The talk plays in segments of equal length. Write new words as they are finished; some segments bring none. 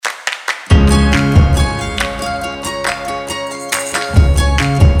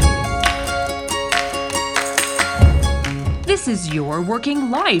is Your Working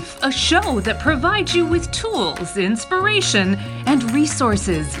Life, a show that provides you with tools, inspiration, and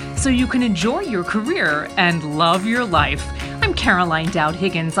resources so you can enjoy your career and love your life. I'm Caroline Dowd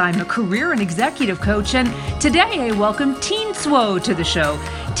Higgins. I'm a career and executive coach, and today I welcome Tien Tzuo to the show.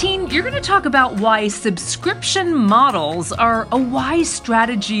 Tien, you're going to talk about why subscription models are a wise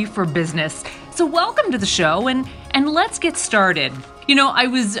strategy for business. So welcome to the show, and let's get started. You know, I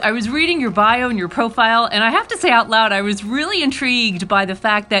was reading your bio and your profile, and I have to say out loud, I was really intrigued by the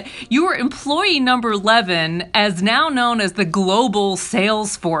fact that you were employee number 11, as now known as the global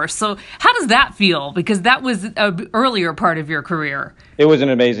sales force. So how does that feel? Because that was an earlier part of your career. It was an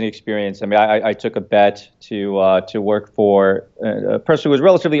amazing experience. I mean, I took a bet to work for a person who was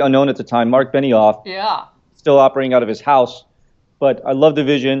relatively unknown at the time, Mark Benioff. Yeah. Still operating out of his house. But I loved the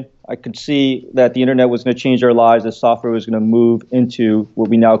vision. I could see that the internet was going to change our lives. The software was going to move into what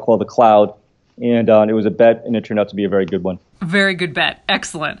we now call the cloud. And it was a bet, and it turned out to be a very good one. Very good bet.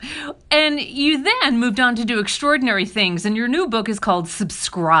 Excellent. And you then moved on to do extraordinary things, and your new book is called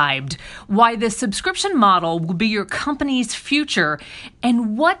Subscribed: Why the Subscription Model Will Be Your Company's Future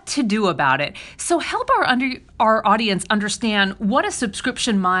and What to Do About It. So help our audience understand what a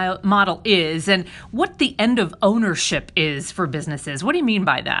subscription model is and what the end of ownership is for businesses. What do you mean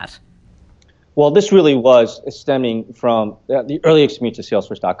by that? Well, this really was stemming from the early experience of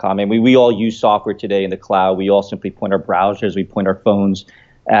Salesforce.com. And we all use software today in the cloud. We all simply point our browsers, we point our phones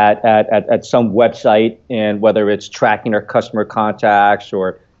at some website, and whether it's tracking our customer contacts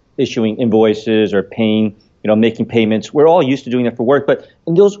or issuing invoices or paying, making payments, we're all used to doing that for work. But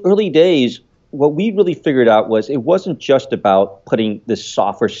in those early days, what we really figured out was it wasn't just about putting this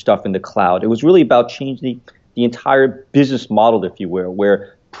software stuff in the cloud. It was really about changing the entire business model, if you will,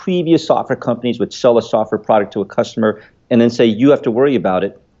 where previous software companies would sell a software product to a customer and then say, you have to worry about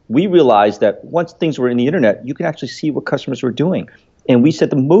it. We realized that once things were in the internet, you can actually see what customers were doing. And we said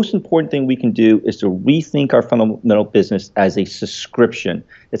the most important thing we can do is to rethink our fundamental business as a subscription.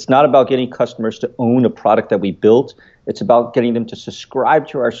 It's not about getting customers to own a product that we built. It's about getting them to subscribe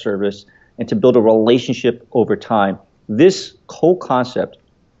to our service and to build a relationship over time. This whole concept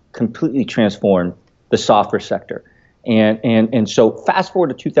completely transformed the software sector. And so fast forward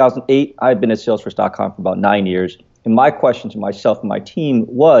to 2008, I've been at Salesforce.com for about 9 years. And my question to myself and my team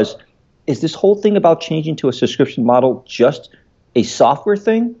was, is this whole thing about changing to a subscription model just a software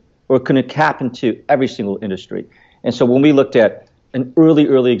thing, or can it tap into every single industry? And so when we looked at an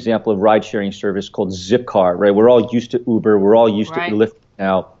early example of ride-sharing service called Zipcar, right? We're all used to Uber. We're all used to Lyft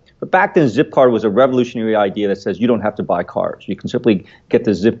now. But back then, Zipcar was a revolutionary idea that says you don't have to buy cars. You can simply get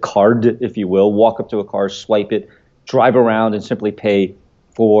the Zip card, if you will, walk up to a car, swipe it, drive around, and simply pay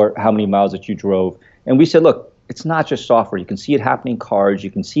for how many miles that you drove. And we said, look, it's not just software. You can see it happening in cars. You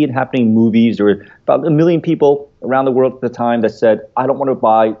can see it happening in movies. There were about 1 million people around the world at the time that said, I don't want to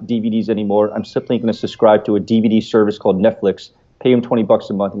buy DVDs anymore. I'm simply going to subscribe to a DVD service called Netflix, pay them $20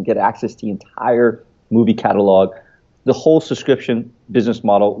 a month, and get access to the entire movie catalog. The whole subscription business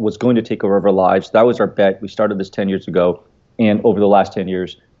model was going to take over our lives. That was our bet. We started this 10 years ago. And over the last 10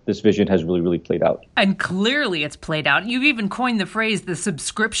 years, this vision has really played out. And clearly it's played out. You've even coined the phrase the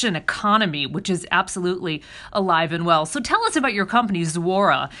subscription economy, which is absolutely alive and well. So tell us about your company,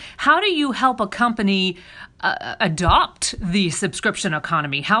 Zuora. How do you help a company adopt the subscription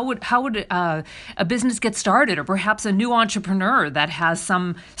economy? How would a business get started, or perhaps a new entrepreneur that has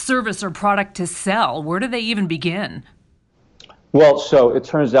some service or product to sell? Where do they even begin? Well, so it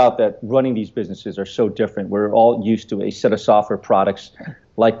turns out that running these businesses are so different. We're all used to a set of software products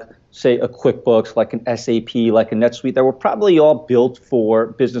like, say, a QuickBooks, like an SAP, like a NetSuite, that were probably all built for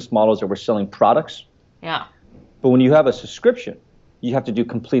business models that were selling products. Yeah. But when you have a subscription, you have to do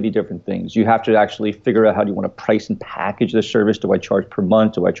completely different things. You have to actually figure out how do you want to price and package the service. Do I charge per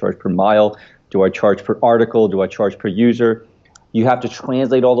month? Do I charge per mile? Do I charge per article? Do I charge per user? You have to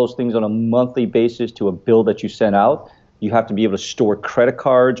translate all those things on a monthly basis to a bill that you send out. You have to be able to store credit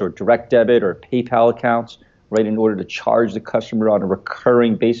cards or direct debit or PayPal accounts, right, in order to charge the customer on a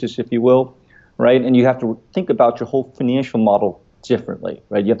recurring basis, if you will, right? And you have to think about your whole financial model differently,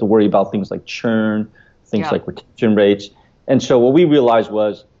 right? You have to worry about things like churn, things like retention rates. And so what we realized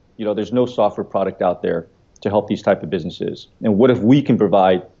was, there's no software product out there to help these type of businesses. And what if we can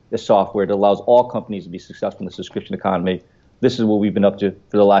provide a software that allows all companies to be successful in the subscription economy? This is what we've been up to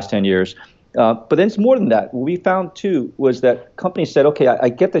for the last 10 years. But then it's more than that. What we found, too, was that companies said, okay, I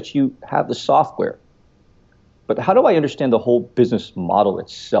get that you have the software, but how do I understand the whole business model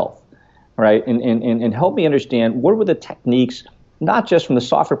itself, right? And help me understand what were the techniques, not just from the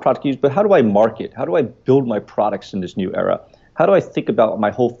software product used, but how do I market? How do I build my products in this new era? How do I think about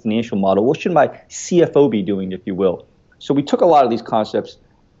my whole financial model? What should my CFO be doing, if you will? So we took a lot of these concepts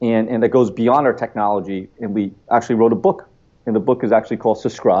and that goes beyond our technology, and we actually wrote a book. And the book is actually called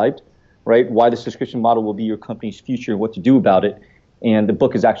Subscribed, right? Why the subscription model will be your company's future and what to do about it. And the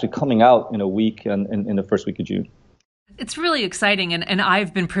book is actually coming out in a week, in the first week of June. It's really exciting, and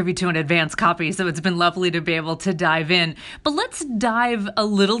I've been privy to an advanced copy, so it's been lovely to be able to dive in. But let's dive a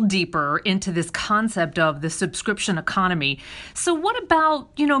little deeper into this concept of the subscription economy. So what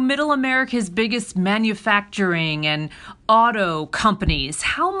about, Middle America's biggest manufacturing and auto companies?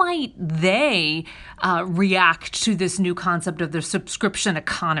 How might they react to this new concept of the subscription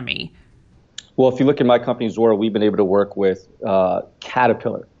economy? Well, if you look at my company, Zuora, we've been able to work with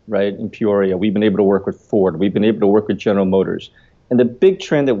Caterpillar, right, in Peoria. We've been able to work with Ford. We've been able to work with General Motors. And the big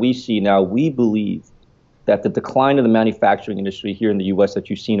trend that we see now, we believe that the decline of the manufacturing industry here in the U.S. that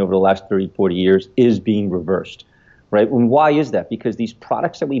you've seen over the last 30, 40 years is being reversed, right? And why is that? Because these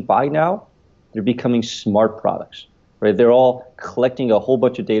products that we buy now, they're becoming smart products, right? They're all collecting a whole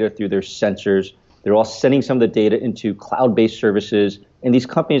bunch of data through their sensors. They're all sending some of the data into cloud-based services. And these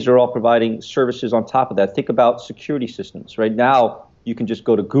companies are all providing services on top of that. Think about security systems. Right now, you can just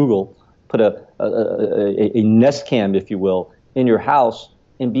go to Google, put a Nest Cam, if you will, in your house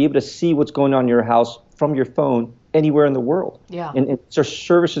and be able to see what's going on in your house from your phone anywhere in the world. Yeah. And it's our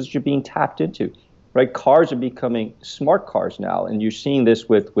services that you're being tapped into, right? Cars are becoming smart cars now. And you're seeing this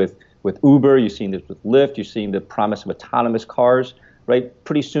with Uber, you're seeing this with Lyft, you're seeing the promise of autonomous cars, right?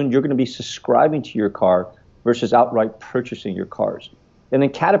 Pretty soon you're going to be subscribing to your car versus outright purchasing your cars. And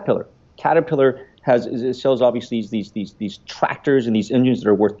then Caterpillar it sells obviously these tractors and these engines that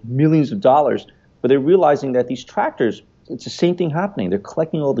are worth millions of dollars, but they're realizing that these tractors, it's the same thing happening. They're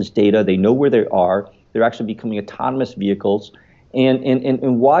collecting all this data. They know where they are. They're actually becoming autonomous vehicles.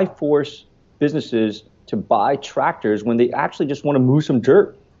 And why force businesses to buy tractors when they actually just want to move some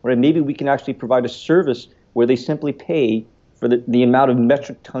dirt? Right? Maybe we can actually provide a service where they simply pay for the amount of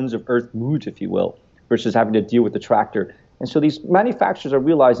metric tons of earth moved, if you will, versus having to deal with the tractor. And so these manufacturers are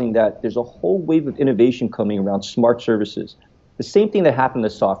realizing that there's a whole wave of innovation coming around smart services. The same thing that happened in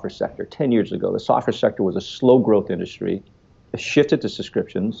the software sector 10 years ago. The software sector was a slow growth industry. It shifted to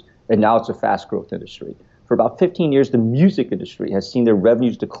subscriptions, and now it's a fast growth industry. For about 15 years, the music industry has seen their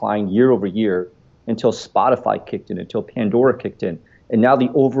revenues decline year over year until Spotify kicked in, until Pandora kicked in. And now the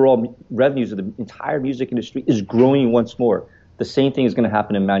overall revenues of the entire music industry is growing once more. The same thing is going to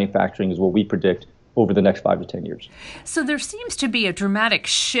happen in manufacturing is what we predict over the next 5 to 10 years. So there seems to be a dramatic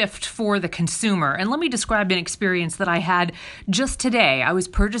shift for the consumer. And let me describe an experience that I had just today. I was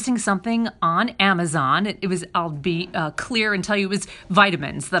purchasing something on Amazon. I'll be clear and tell you, it was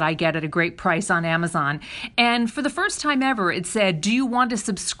vitamins that I get at a great price on Amazon. And for the first time ever, it said, do you want to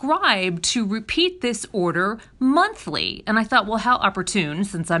subscribe to repeat this order monthly? And I thought, well, how opportune,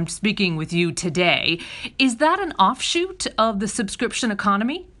 since I'm speaking with you today. Is that an offshoot of the subscription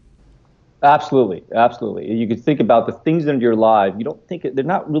economy? Absolutely. You can think about the things in your life. You don't think they're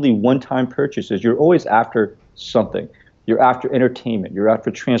not really one-time purchases. You're always after something. You're after entertainment. You're after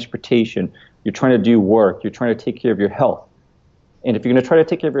transportation. You're trying to do work. You're trying to take care of your health. And if you're going to try to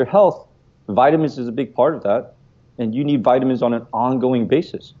take care of your health, vitamins is a big part of that. And you need vitamins on an ongoing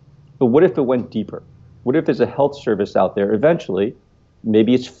basis. But what if it went deeper? What if there's a health service out there eventually?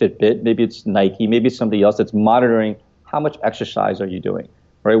 Maybe it's Fitbit. Maybe it's Nike. Maybe it's somebody else that's monitoring how much exercise are you doing.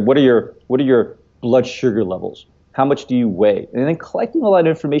 Right? What are your blood sugar levels? How much do you weigh? And then collecting all that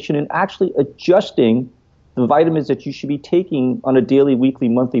information and actually adjusting the vitamins that you should be taking on a daily, weekly,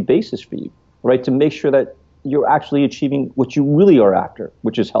 monthly basis for you, right? To make sure that you're actually achieving what you really are after,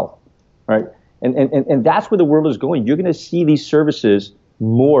 which is health, right? And that's where the world is going. You're going to see these services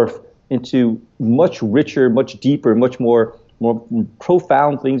morph into much richer, much deeper, much more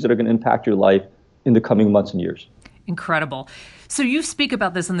profound things that are going to impact your life in the coming months and years. Incredible. So you speak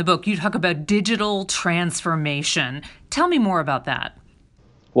about this in the book. You talk about digital transformation. Tell me more about that.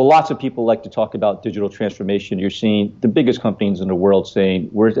 Well, lots of people like to talk about digital transformation. You're seeing the biggest companies in the world saying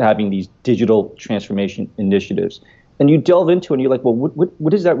we're having these digital transformation initiatives. And you delve into it and you're like, well, what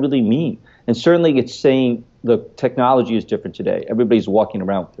does that really mean? And certainly it's saying the technology is different today. Everybody's walking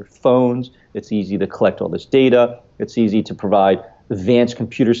around with their phones. It's easy to collect all this data. It's easy to provide advanced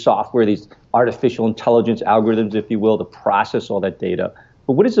computer software, these artificial intelligence algorithms, if you will, to process all that data.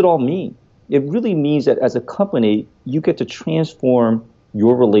 But what does it all mean? It really means that as a company, you get to transform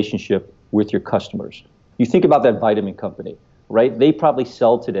your relationship with your customers. You think about that vitamin company, right? They probably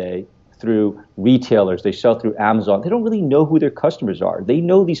sell today through retailers. They sell through Amazon. They don't really know who their customers are. They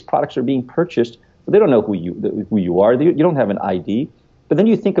know these products are being purchased, but they don't know who you are. You don't have an ID. But then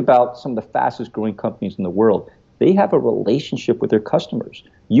you think about some of the fastest growing companies in the world. They have a relationship with their customers.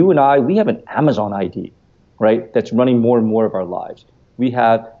 You and I, we have an Amazon ID. right? That's running more and more of our lives. We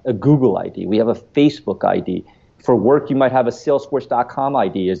have a Google ID. We have a Facebook ID. For work, you might have a Salesforce.com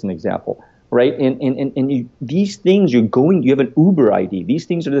ID as an example, right? And these things you have an Uber ID. These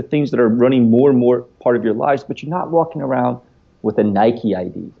things are the things that are running more and more part of your lives, but you're not walking around with a Nike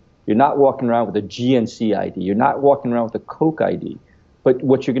ID. You're not walking around with a GNC ID. You're not walking around with a Coke ID. But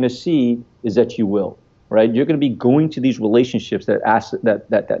what you're going to see is that you will, right? You're going to be going to these relationships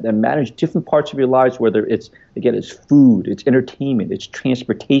that manage different parts of your lives, whether it's food, it's entertainment, it's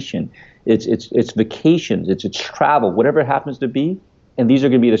transportation, it's vacations, it's travel, whatever it happens to be. And these are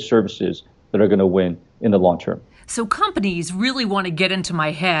going to be the services that are going to win in the long term. So companies really want to get into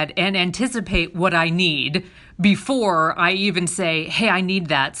my head and anticipate what I need before I even say, hey, I need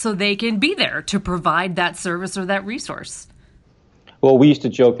that, so they can be there to provide that service or that resource. Well, we used to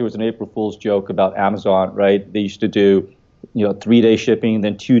joke, there was an April Fool's joke about Amazon, right? They used to do, 3-day shipping,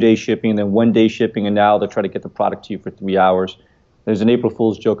 then 2-day shipping, then 1-day shipping, and now they're trying to get the product to you for 3 hours. There's an April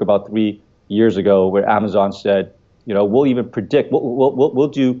Fool's joke about 3 years ago where Amazon said, we'll even predict, we'll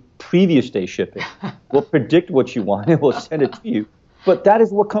do previous day shipping. We'll predict what you want and we'll send it to you. But that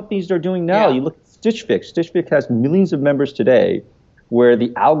is what companies are doing now. Yeah. You look at Stitch Fix. Stitch Fix has millions of members today where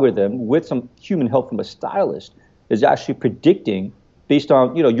the algorithm, with some human help from a stylist, is actually predicting based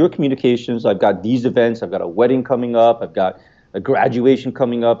on, your communications. I've got these events. I've got a wedding coming up. I've got a graduation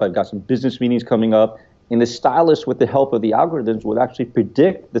coming up. I've got some business meetings coming up. And the stylist, with the help of the algorithms, will actually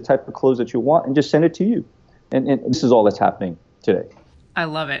predict the type of clothes that you want and just send it to you. And this is all that's happening today. I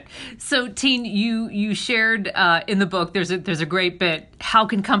love it. So, Tien, you shared in the book, there's a great bit, how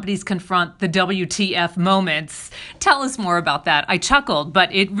can companies confront the WTF moments? Tell us more about that. I chuckled,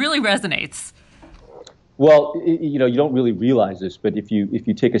 but it really resonates. Well, you don't really realize this, but if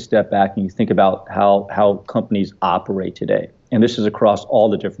you take a step back and you think about how companies operate today, and this is across all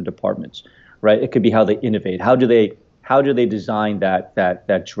the different departments, right? It could be how they innovate. How do they design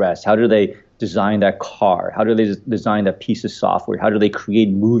that dress? How do they design that car? How do they design that piece of software? How do they create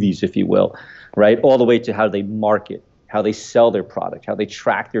movies, if you will, right? All the way to how they market, how they sell their product, how they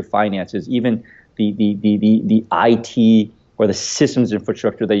track their finances, even the IT or the systems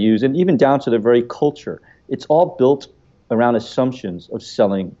infrastructure they use, and even down to their very culture. It's all built around assumptions of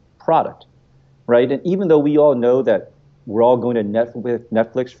selling product, right? And even though we all know that we're all going to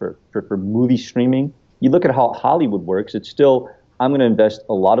Netflix for movie streaming, you look at how Hollywood works, it's still, I'm going to invest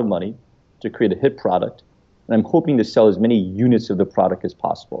a lot of money to create a hit product, and I'm hoping to sell as many units of the product as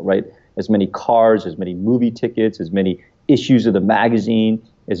possible, right? As many cars, as many movie tickets, as many issues of the magazine,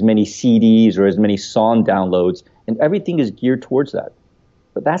 as many CDs or as many song downloads, and everything is geared towards that.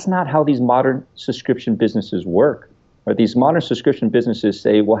 But that's not how these modern subscription businesses work. Right? These modern subscription businesses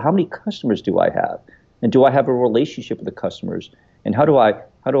say, well, how many customers do I have? And do I have a relationship with the customers? And how do I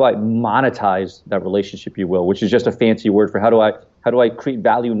monetize that relationship, you will, which is just a fancy word for how do I create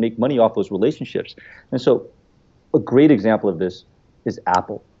value and make money off those relationships? And so a great example of this is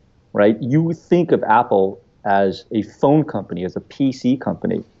Apple, right? You think of Apple as a phone company, as a PC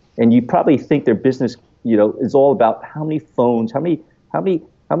company, and you probably think their business, is all about how many phones, how many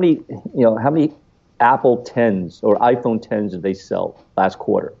Apple 10s or iPhone 10s did they sell last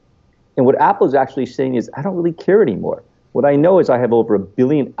quarter? And what Apple is actually saying is, I don't really care anymore. What I know is I have over 1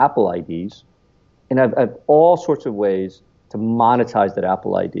 billion Apple IDs, and I have all sorts of ways to monetize that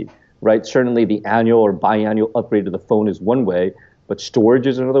Apple ID, right? Certainly the annual or biannual upgrade to the phone is one way, but storage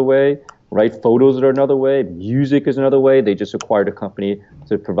is another way, right? Photos are another way. Music is another way. They just acquired a company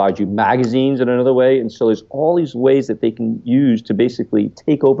to provide you magazines in another way. And so there's all these ways that they can use to basically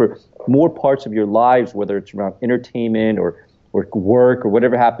take over more parts of your lives, whether it's around entertainment or work or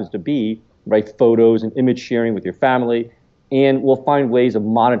whatever happens to be, right? Photos and image sharing with your family. And we'll find ways of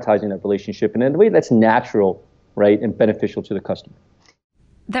monetizing that relationship in a way that's natural, right, and beneficial to the customer.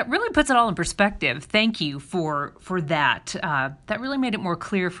 That really puts it all in perspective. Thank you for that. That really made it more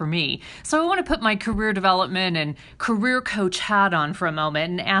clear for me. So I want to put my career development and career coach hat on for a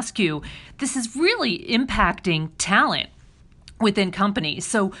moment and ask you, this is really impacting talent within companies.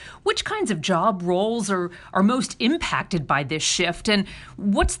 So which kinds of job roles are most impacted by this shift? And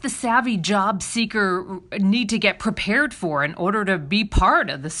what's the savvy job seeker need to get prepared for in order to be part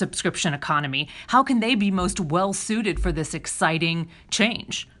of the subscription economy? How can they be most well-suited for this exciting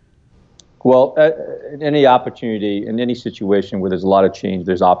change? Well, in any opportunity, in any situation where there's a lot of change,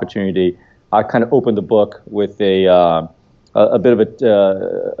 there's opportunity. I kind of opened the book with a bit of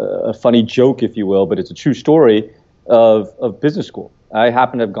a funny joke, if you will, but it's a true story of business school. I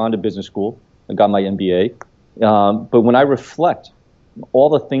happen to have gone to business school. I got my MBA. But when I reflect all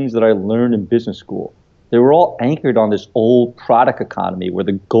the things that I learned in business school, they were all anchored on this old product economy where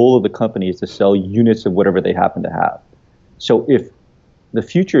the goal of the company is to sell units of whatever they happen to have. So if the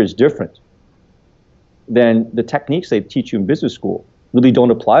future is different, then the techniques they teach you in business school really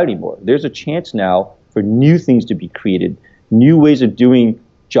don't apply anymore. There's a chance now for new things to be created, new ways of doing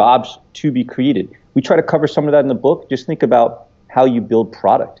jobs to be created. We try to cover some of that in the book. Just think about how you build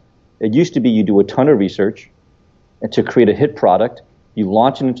product. It used to be you do a ton of research and to create a hit product. You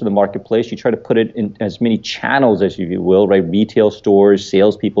launch it into the marketplace. You try to put it in as many channels as you will, right? Retail stores,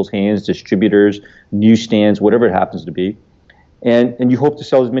 salespeople's hands, distributors, newsstands, whatever it happens to be. And you hope to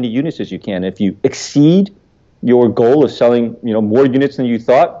sell as many units as you can. If you exceed your goal of selling, more units than you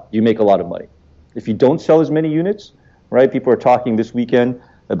thought, you make a lot of money. If you don't sell as many units, right? People are talking this weekend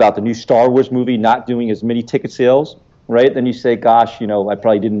about the new Star Wars movie not doing as many ticket sales, right? Then you say, gosh, I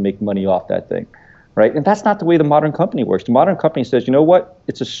probably didn't make money off that thing, right? And that's not the way the modern company works. The modern company says, you know what?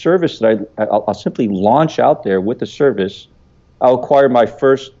 It's a service that I'll simply launch out there with the service. I'll acquire my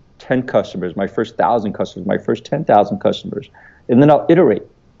first 10 customers, my first 1,000 customers, my first 10,000 customers, and then I'll iterate.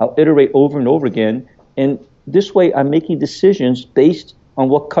 I'll iterate over and over again. And this way, I'm making decisions based on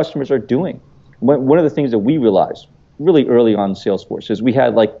what customers are doing. One of the things that we realized really early on in Salesforce is we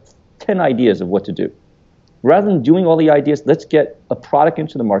had like 10 ideas of what to do. Rather than doing all the ideas, let's get a product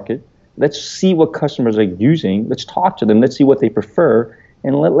into the market. Let's see what customers are using. Let's talk to them. Let's see what they prefer.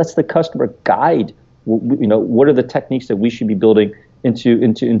 And let's the customer guide, what are the techniques that we should be building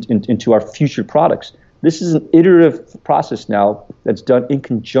into our future products. This is an iterative process now that's done in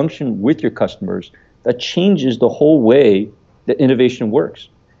conjunction with your customers that changes the whole way that innovation works.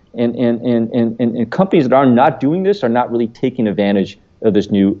 And companies that are not doing this are not really taking advantage of this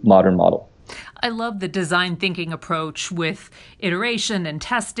new modern model. I love the design thinking approach with iteration and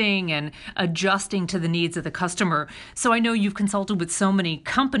testing and adjusting to the needs of the customer. So I know you've consulted with so many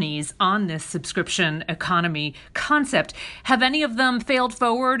companies on this subscription economy concept. Have any of them failed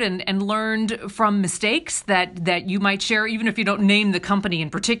forward and learned from mistakes that you might share, even if you don't name the company in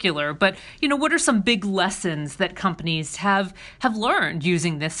particular? But, what are some big lessons that companies have learned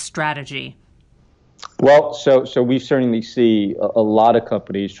using this strategy? Well, so we certainly see a lot of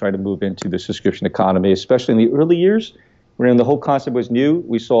companies trying to move into the subscription economy, especially in the early years when the whole concept was new.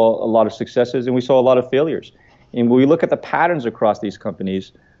 We saw a lot of successes and we saw a lot of failures. And when we look at the patterns across these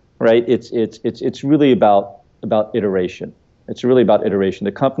companies, right, it's really about iteration. It's really about iteration.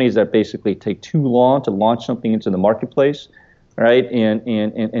 The companies that basically take too long to launch something into the marketplace, right,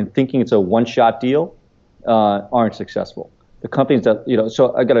 and thinking it's a one-shot deal aren't successful. The companies that,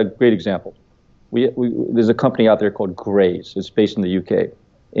 so I got a great example. There's a company out there called Graze. It's based in the UK,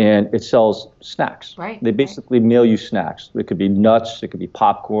 and it sells snacks. Right. They basically mail you snacks. It could be nuts, it could be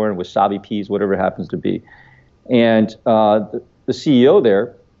popcorn, wasabi peas, whatever it happens to be. And the CEO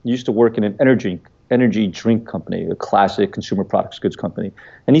there used to work in an energy drink company, a classic consumer products goods company.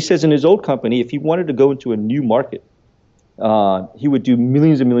 And he says in his old company, if he wanted to go into a new market, he would do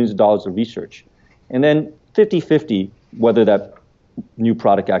millions and millions of dollars of research. And then 50-50 whether that new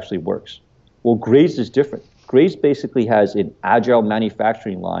product actually works. Well, Graze is different. Graze basically has an agile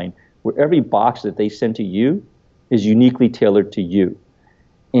manufacturing line where every box that they send to you is uniquely tailored to you.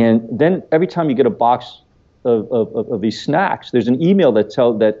 And then every time you get a box of these snacks, there's an email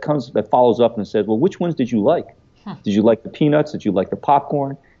that follows up and says, well, which ones did you like? Did you like the peanuts? Did you like the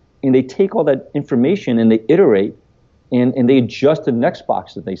popcorn? And they take all that information and they iterate and they adjust the next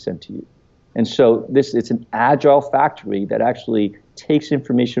box that they send to you. And so it's an agile factory that actually takes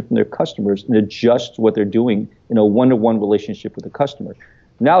information from their customers and adjusts what they're doing in a one-to-one relationship with the customer.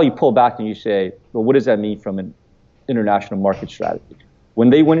 Now you pull back and you say, well, what does that mean from an international market strategy? When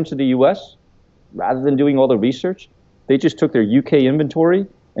they went into the US, rather than doing all the research, they just took their UK inventory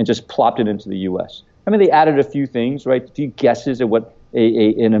and just plopped it into the US. I mean, they added a few things, right? A few guesses at what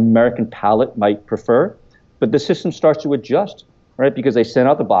an American palate might prefer, but the system starts to adjust, right? Because they sent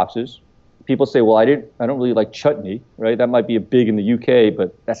out the boxes. People say, well, I don't really like chutney, right? That might be a big in the UK,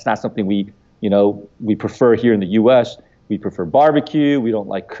 but that's not something we prefer here in the US. We prefer barbecue. We don't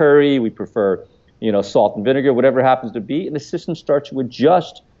like curry. We prefer, salt and vinegar, whatever it happens to be. And the system starts to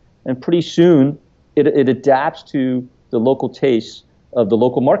adjust, and pretty soon it adapts to the local tastes of the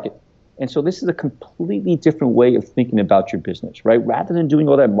local market. And so this is a completely different way of thinking about your business, right? Rather than doing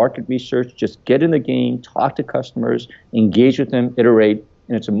all that market research, just get in the game, talk to customers, engage with them, iterate.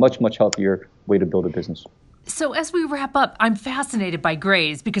 And it's a much, much healthier way to build a business. So as we wrap up, I'm fascinated by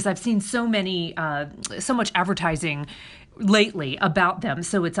Graze because I've seen so much advertising lately about them.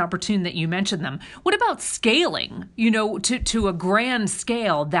 So it's opportune that you mentioned them. What about scaling, to a grand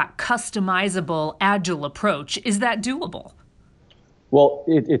scale, that customizable, agile approach? Is that doable? Well,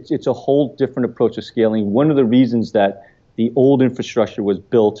 it's a whole different approach to scaling. One of the reasons that the old infrastructure was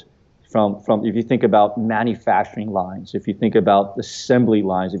built from if you think about manufacturing lines, if you think about assembly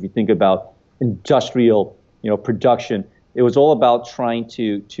lines, if you think about industrial, production, it was all about trying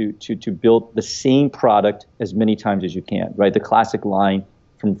to build the same product as many times as you can, right? The classic line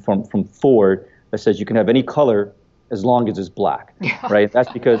from Ford that says you can have any color as long as it's black, right? That's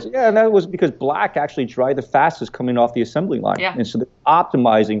because, that was because black actually dried the fastest coming off the assembly line. Yeah. And so they're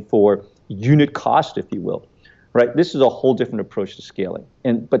optimizing for unit cost, if you will, right? This is a whole different approach to scaling.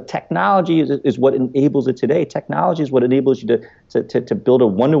 But technology is what enables it today. Technology is what enables you to build a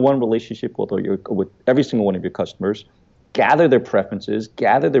one-to-one relationship with every single one of your customers, gather their preferences,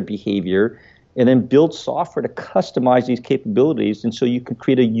 gather their behavior, and then build software to customize these capabilities. And so you can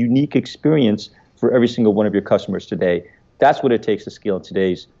create a unique experience for every single one of your customers today. That's what it takes to scale in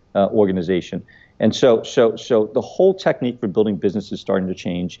today's organization. And so the whole technique for building business is starting to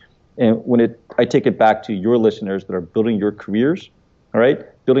change. And I take it back to your listeners that are building your careers, all right,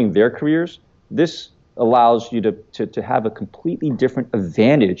 building their careers, this allows you to have a completely different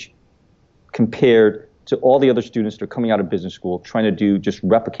advantage compared to all the other students that are coming out of business school trying to just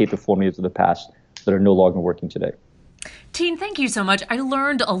replicate the formulas of the past that are no longer working today. Teen, thank you so much. I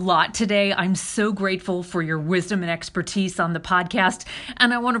learned a lot today. I'm so grateful for your wisdom and expertise on the podcast.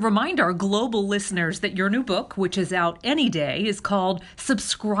 And I want to remind our global listeners that your new book, which is out any day, is called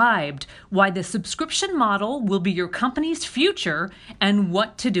Subscribed: Why the Subscription Model Will Be Your Company's Future and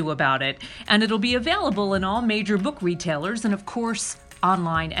What to Do About It. And it'll be available in all major book retailers and, of course,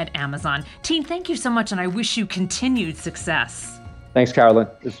 online at Amazon. Teen, thank you so much, and I wish you continued success. Thanks, Carolyn.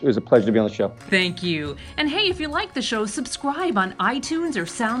 It was a pleasure to be on the show. Thank you. And hey, if you like the show, subscribe on iTunes or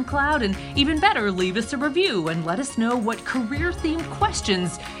SoundCloud, and even better, leave us a review and let us know what career-themed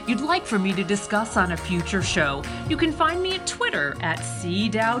questions you'd like for me to discuss on a future show. You can find me at Twitter at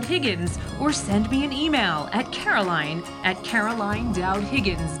 @CDowdHiggins or send me an email at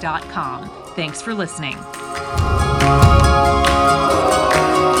Caroline@CarolineDowdHiggins.com. Thanks for listening.